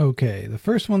Okay, the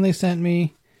first one they sent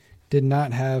me did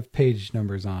not have page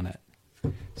numbers on it.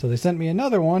 So they sent me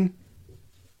another one.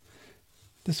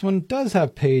 This one does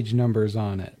have page numbers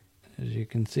on it, as you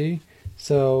can see.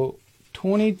 So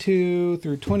 22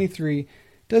 through 23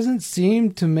 doesn't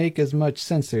seem to make as much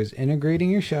sense. There's integrating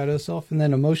your shadow self and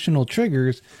then emotional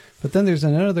triggers, but then there's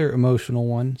another emotional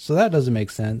one, so that doesn't make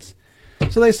sense.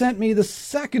 So they sent me the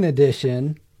second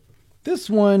edition.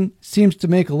 This one seems to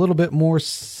make a little bit more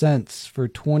sense for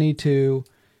 22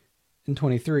 and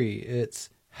 23. It's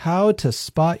how to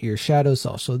spot your shadow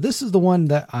self. So this is the one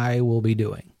that I will be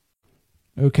doing.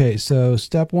 Okay, so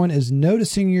step 1 is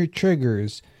noticing your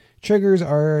triggers. Triggers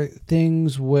are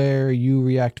things where you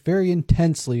react very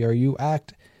intensely or you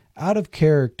act out of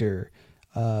character.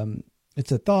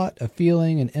 It's a thought, a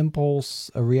feeling, an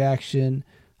impulse, a reaction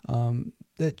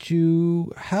that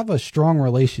you have a strong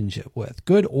relationship with,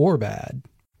 good or bad.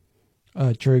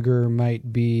 A trigger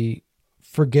might be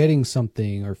forgetting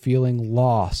something or feeling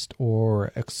lost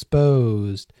or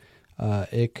exposed.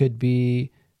 It could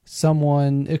be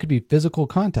it could be physical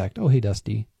contact. Oh, hey,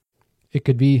 Dusty. It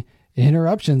could be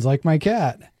interruptions like my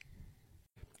cat.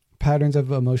 Patterns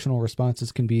of emotional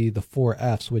responses can be the 4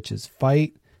 F's, which is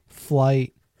fight,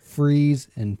 flight, freeze,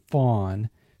 and fawn.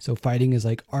 So fighting is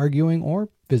like arguing or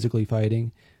physically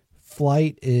fighting.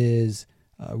 Flight is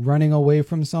running away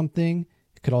from something.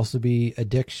 It could also be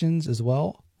addictions as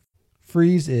well.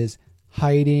 Freeze is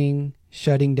hiding,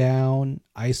 shutting down,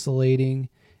 isolating.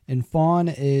 And fawn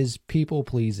is people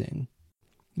pleasing.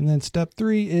 And then step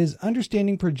 3 is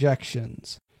understanding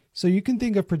projections. So you can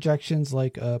think of projections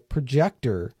like a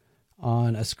projector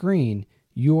on a screen.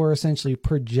 You are essentially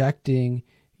projecting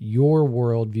your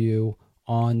worldview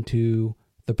onto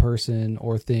the person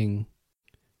or thing.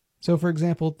 So for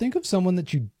example, think of someone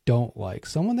that you don't like,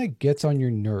 someone that gets on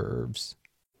your nerves.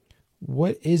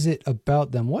 What is it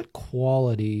about them? What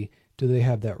quality do they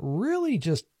have that really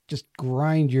just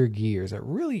grind your gears, that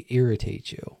really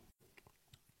irritates you?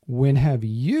 When have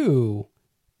you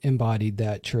embodied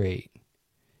that trait?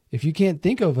 If you can't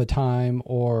think of a time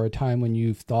or a time when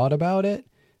you've thought about it,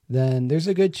 then there's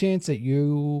a good chance that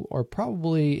you are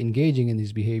probably engaging in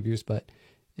these behaviors, but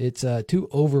it's too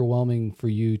overwhelming for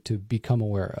you to become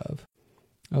aware of.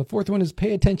 The fourth one is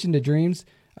pay attention to dreams.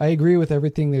 I agree with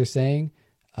everything they're saying.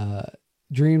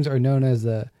 Dreams are known as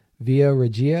the via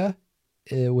regia,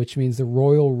 which means the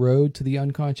royal road to the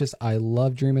unconscious. I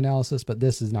love dream analysis, but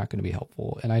this is not going to be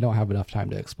helpful, and I don't have enough time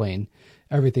to explain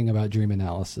everything about dream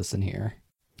analysis in here.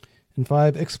 And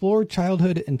 5, explore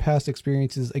childhood and past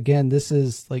experiences. Again, this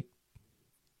is like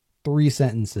 3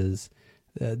 sentences.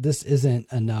 This isn't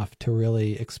enough to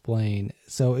really explain.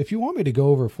 So if you want me to go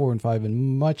over 4 and 5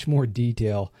 in much more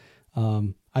detail,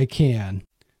 I can.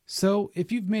 So if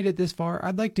you've made it this far,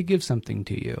 I'd like to give something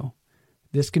to you.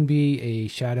 This can be a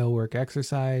shadow work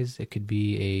exercise. It could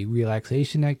be a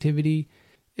relaxation activity.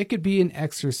 It could be an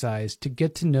exercise to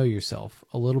get to know yourself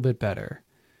a little bit better.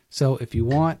 So if you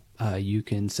want, you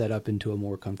can set up into a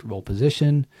more comfortable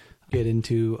position, get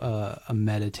into a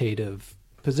meditative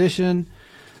position.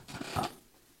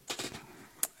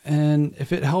 And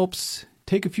if it helps,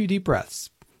 take a few deep breaths,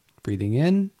 breathing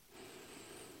in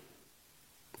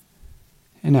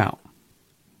and out.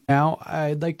 Now,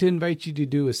 I'd like to invite you to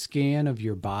do a scan of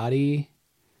your body,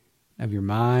 of your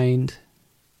mind,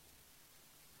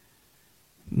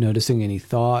 noticing any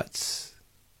thoughts,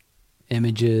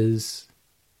 images,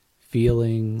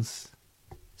 feelings,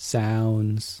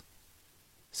 sounds,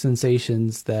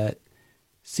 sensations that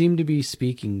seem to be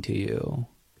speaking to you,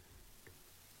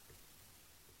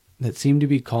 that seem to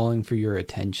be calling for your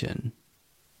attention.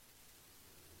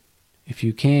 If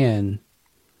you can,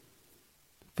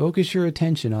 focus your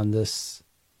attention on this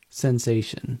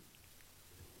sensation.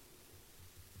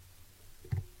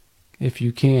 If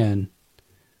you can,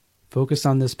 focus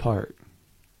on this part.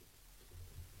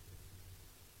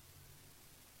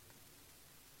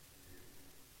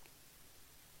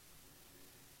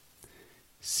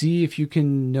 See if you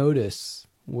can notice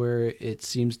where it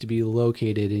seems to be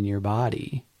located in your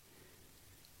body.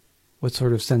 What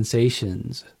sort of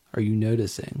sensations are you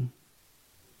noticing?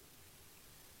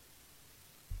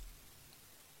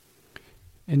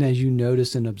 And as you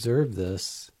notice and observe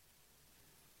this,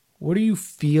 what are you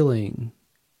feeling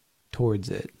towards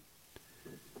it?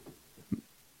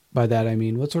 By that I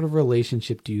mean, what sort of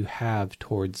relationship do you have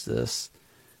towards this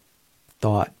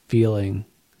thought, feeling,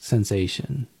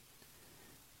 sensation?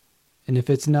 And if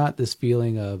it's not this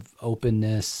feeling of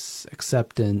openness,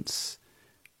 acceptance,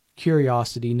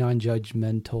 curiosity,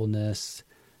 non-judgmentalness,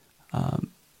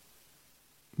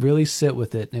 really sit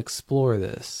with it and explore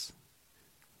this.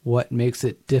 What makes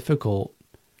it difficult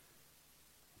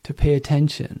to pay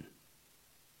attention?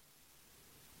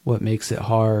 What makes it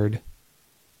hard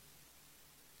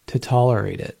to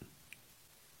tolerate it?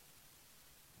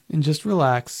 And just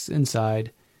relax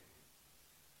inside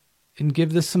and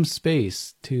give this some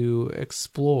space to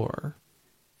explore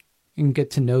and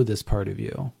get to know this part of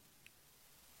you.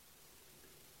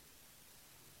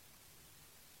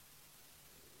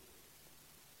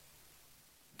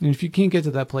 And if you can't get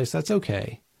to that place, that's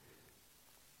okay.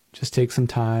 Just take some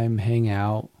time, hang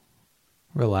out,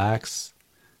 relax,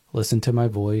 listen to my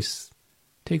voice,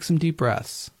 take some deep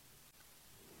breaths.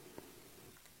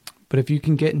 But if you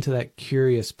can get into that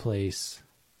curious place,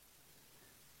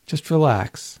 just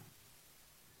relax.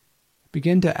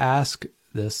 Begin to ask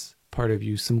this part of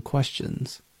you some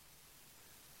questions.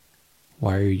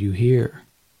 Why are you here?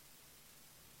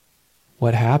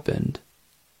 What happened?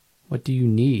 What do you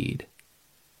need?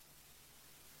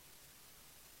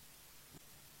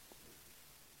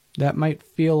 That might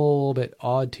feel a little bit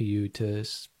odd to you to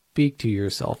speak to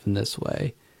yourself in this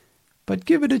way, but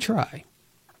give it a try.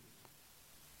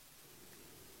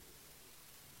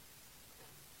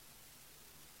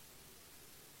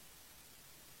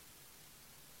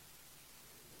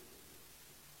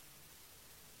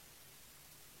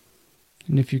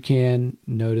 And if you can,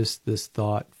 notice this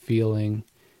thought, feeling,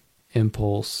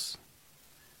 impulse,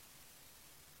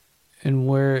 and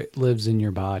where it lives in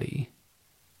your body.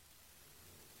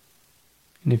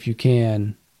 And if you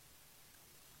can,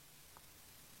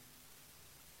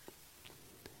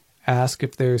 ask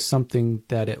if there's something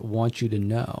that it wants you to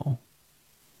know.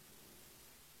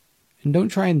 And don't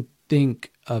try and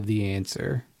think of the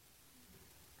answer.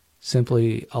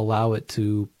 Simply allow it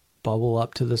to bubble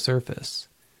up to the surface.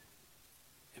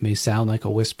 It may sound like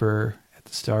a whisper at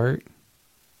the start,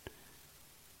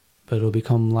 but it'll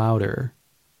become louder.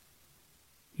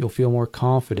 You'll feel more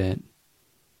confident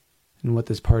in what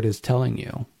this part is telling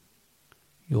you.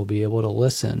 You'll be able to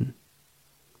listen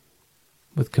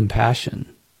with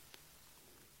compassion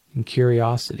and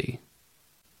curiosity.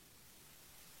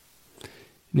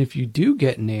 And if you do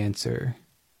get an answer,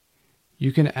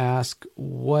 you can ask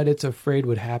what it's afraid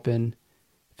would happen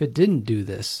if it didn't do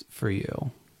this for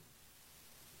you.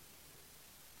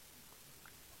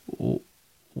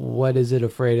 What is it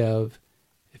afraid of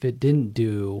if it didn't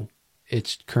do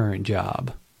its current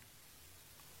job?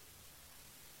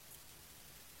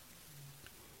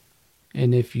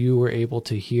 And if you were able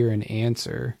to hear an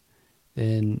answer,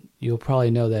 then you'll probably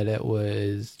know that it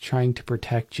was trying to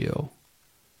protect you,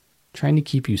 trying to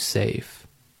keep you safe.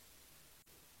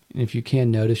 And if you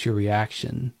can, notice your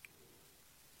reaction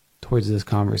towards this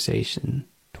conversation,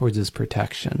 towards this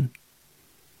protection.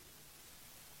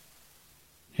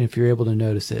 And if you're able to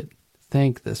notice it,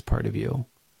 thank this part of you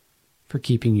for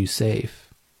keeping you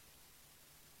safe,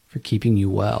 for keeping you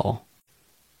well.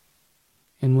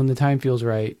 And when the time feels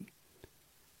right,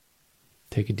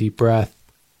 take a deep breath,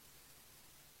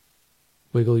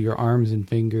 wiggle your arms and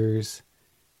fingers,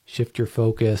 shift your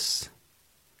focus,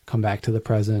 come back to the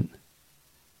present.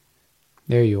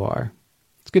 There you are.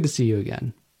 It's good to see you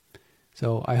again.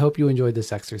 So I hope you enjoyed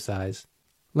this exercise.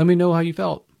 Let me know how you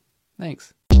felt.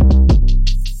 Thanks.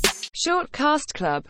 Shortcast Club